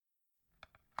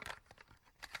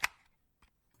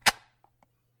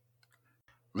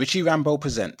Richie Rambo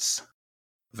presents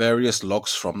various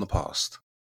logs from the past.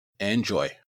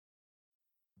 Enjoy.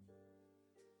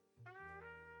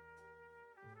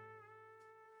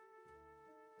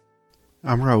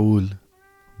 I'm Raul,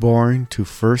 born to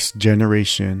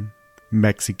first-generation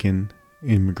Mexican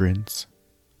immigrants,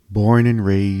 born and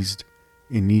raised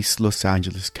in East Los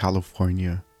Angeles,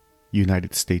 California,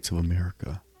 United States of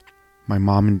America. My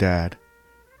mom and dad,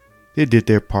 they did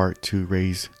their part to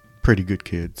raise pretty good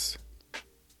kids.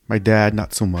 My dad,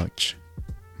 not so much.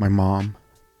 My mom,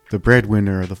 the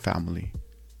breadwinner of the family.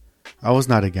 I was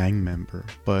not a gang member,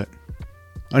 but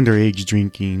underage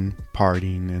drinking,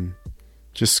 partying, and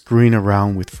just screwing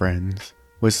around with friends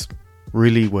was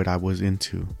really what I was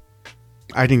into.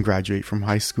 I didn't graduate from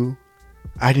high school.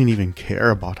 I didn't even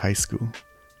care about high school.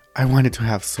 I wanted to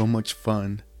have so much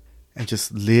fun and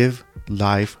just live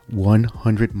life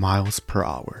 100 miles per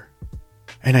hour.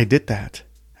 And I did that,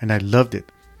 and I loved it.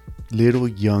 Little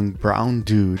young brown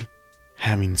dude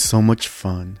having so much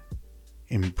fun,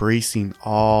 embracing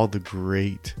all the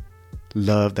great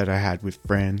love that I had with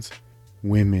friends,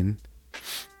 women.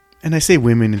 And I say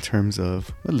women in terms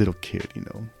of a little kid,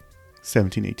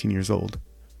 17, 18 years old,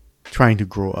 trying to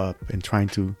grow up and trying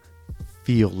to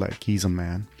feel like he's a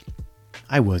man.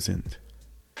 I wasn't.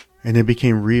 And it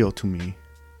became real to me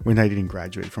when I didn't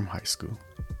graduate from high school.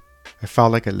 I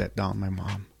felt like I let down my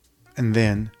mom. And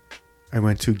then I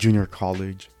went to junior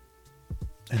college.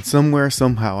 And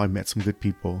somehow I met some good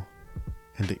people.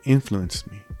 And they influenced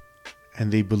me.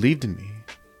 And they believed in me.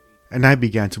 And I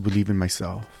began to believe in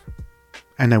myself.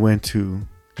 And I went to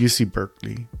UC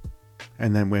Berkeley.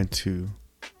 And then went to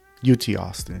UT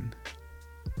Austin.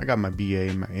 I got my BA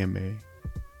and my MA.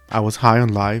 I was high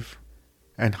on life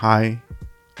and high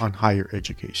on higher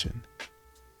education.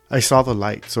 I saw the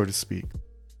light, so to speak.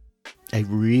 I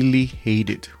really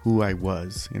hated who I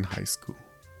was in high school.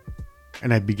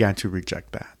 And I began to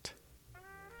reject that.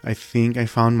 I think I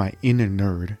found my inner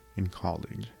nerd in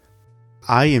college.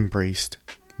 I embraced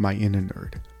my inner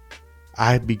nerd.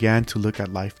 I began to look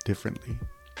at life differently.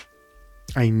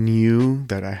 I knew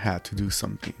that I had to do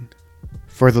something.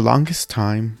 For the longest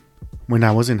time, when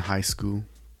I was in high school,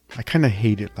 I kind of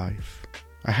hated life.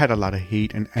 I had a lot of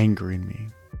hate and anger in me.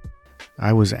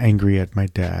 I was angry at my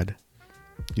dad.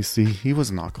 You see, he was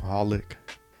an alcoholic.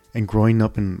 And growing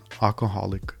up in an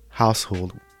alcoholic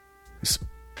household is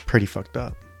pretty fucked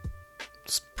up.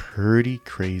 It's pretty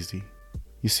crazy.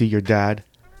 You see, your dad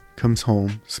comes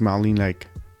home smelling like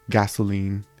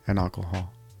gasoline and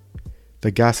alcohol.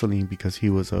 The gasoline because he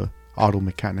was a auto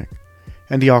mechanic.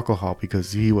 And the alcohol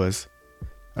because he was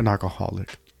an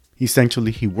alcoholic.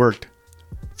 Essentially, he worked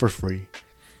for free.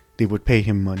 They would pay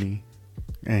him money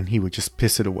and he would just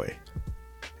piss it away.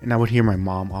 And I would hear my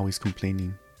mom always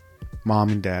complaining. Mom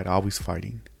and dad always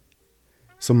fighting.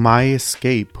 So my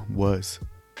escape was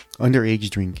underage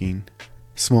drinking,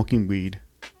 smoking weed,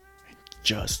 and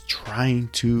just trying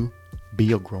to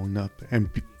be a grown up and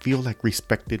feel like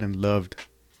respected and loved.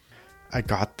 I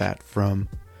got that from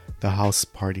the house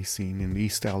party scene in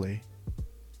East LA.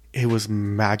 It was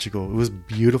magical. It was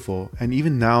beautiful. And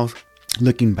even now,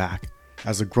 looking back,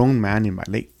 as a grown man in my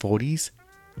late 40s,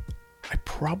 I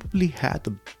probably had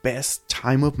the best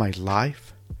time of my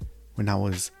life when I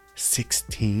was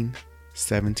 16,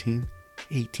 17,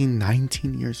 18,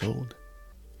 19 years old.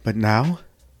 But now,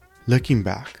 looking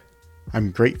back,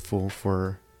 I'm grateful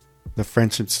for the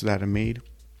friendships that I made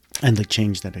and the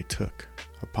change that I took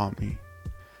upon me.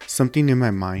 Something in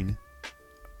my mind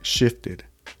shifted.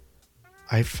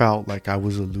 I felt like I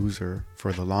was a loser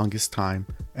for the longest time,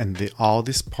 and all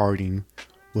this partying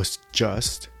was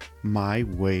just my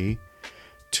way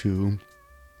to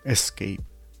escape.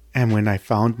 And when I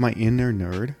found my inner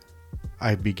nerd,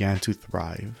 I began to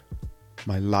thrive.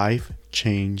 My life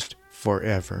changed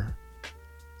forever.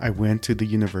 I went to the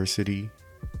university.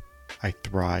 I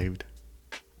thrived.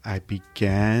 I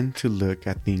began to look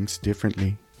at things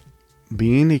differently.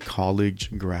 Being a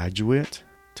college graduate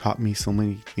taught me so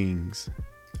many things.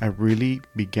 I really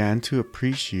began to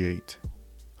appreciate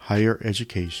higher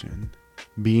education,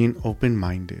 being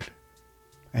open-minded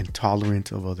and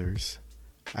tolerant of others.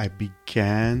 I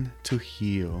began to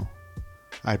heal.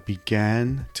 I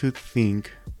began to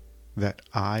think that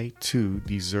I too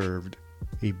deserved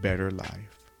a better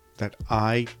life, that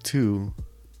I too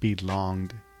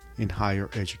belonged in higher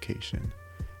education,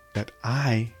 that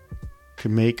I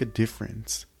could make a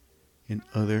difference in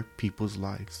other people's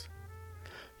lives.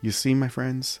 You see, my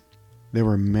friends, there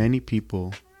were many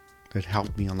people that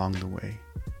helped me along the way,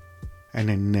 and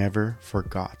I never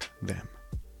forgot them.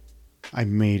 I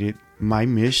made it my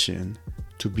mission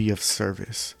to be of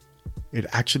service. It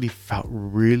actually felt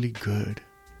really good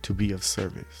to be of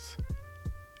service.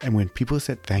 And when people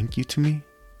said thank you to me,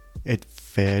 it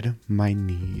fed my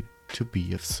need to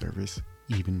be of service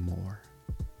even more.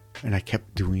 And I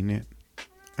kept doing it.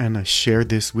 And I share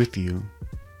this with you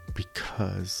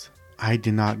because I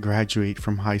did not graduate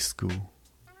from high school.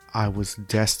 I was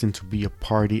destined to be a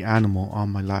party animal all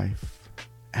my life.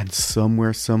 And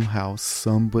somewhere, somehow,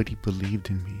 somebody believed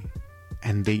in me.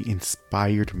 And they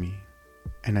inspired me.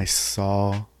 And I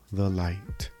saw the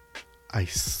light. I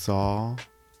saw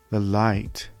the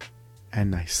light.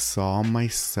 And I saw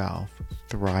myself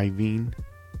thriving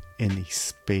in a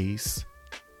space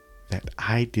that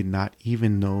I did not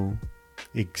even know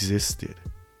existed.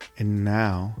 And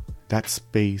now that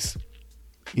space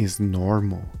is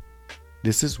normal.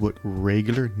 This is what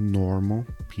regular, normal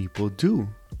people do.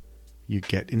 You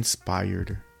get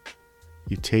inspired.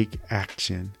 You take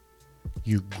action.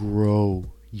 You grow.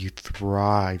 You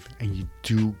thrive. And you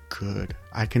do good.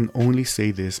 I can only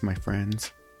say this, my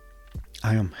friends.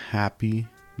 I am happy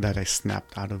that I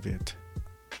snapped out of it.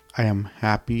 I am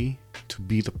happy to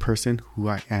be the person who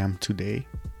I am today.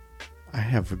 I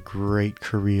have a great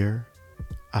career,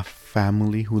 a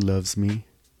family who loves me,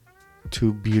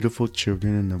 2 beautiful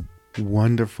children and a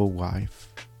wonderful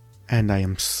wife. And I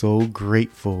am so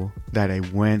grateful that I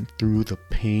went through the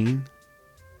pain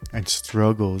and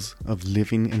struggles of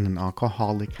living in an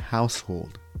alcoholic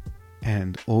household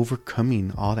and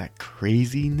overcoming all that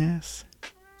craziness,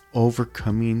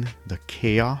 overcoming the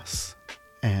chaos,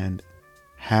 and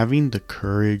having the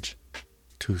courage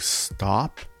to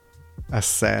stop,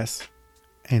 assess,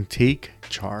 and take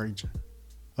charge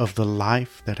of the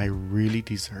life that I really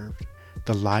deserved,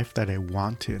 the life that I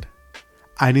wanted.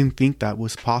 I didn't think that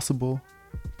was possible,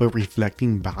 but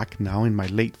reflecting back now in my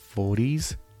late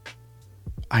 40s,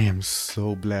 I am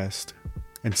so blessed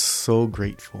and so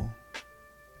grateful,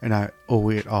 and I owe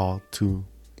it all to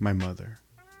my mother.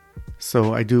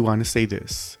 So I do want to say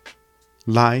this.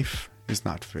 Life is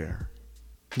not fair.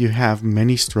 You have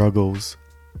many struggles.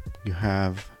 You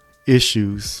have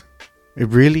issues. It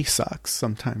really sucks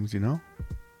sometimes,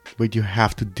 But you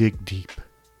have to dig deep.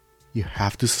 You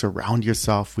have to surround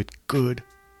yourself with good,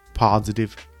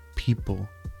 positive people.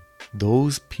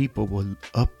 Those people will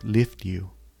uplift you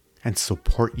and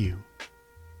support you.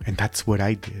 And that's what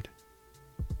I did.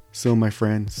 So my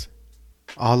friends,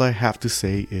 all I have to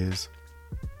say is,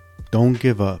 don't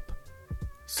give up.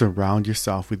 Surround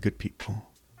yourself with good people.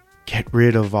 Get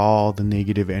rid of all the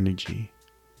negative energy.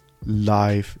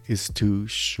 Life is too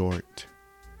short.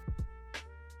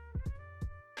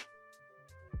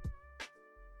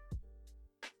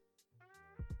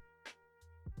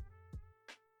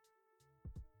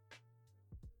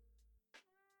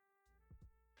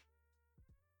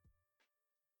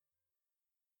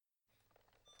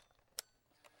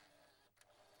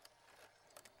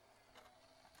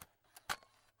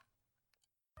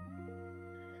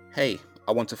 Hey,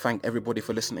 I want to thank everybody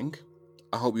for listening.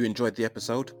 I hope you enjoyed the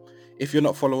episode. If you're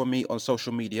not following me on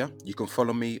social media, you can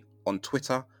follow me on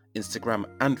Twitter, Instagram,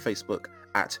 and Facebook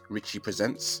at Richie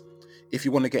Presents. If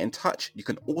you want to get in touch, you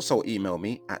can also email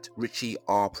me at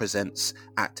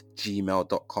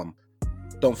richierpresents@gmail.com.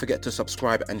 Don't forget to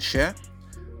subscribe and share.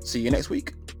 See you next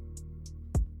week.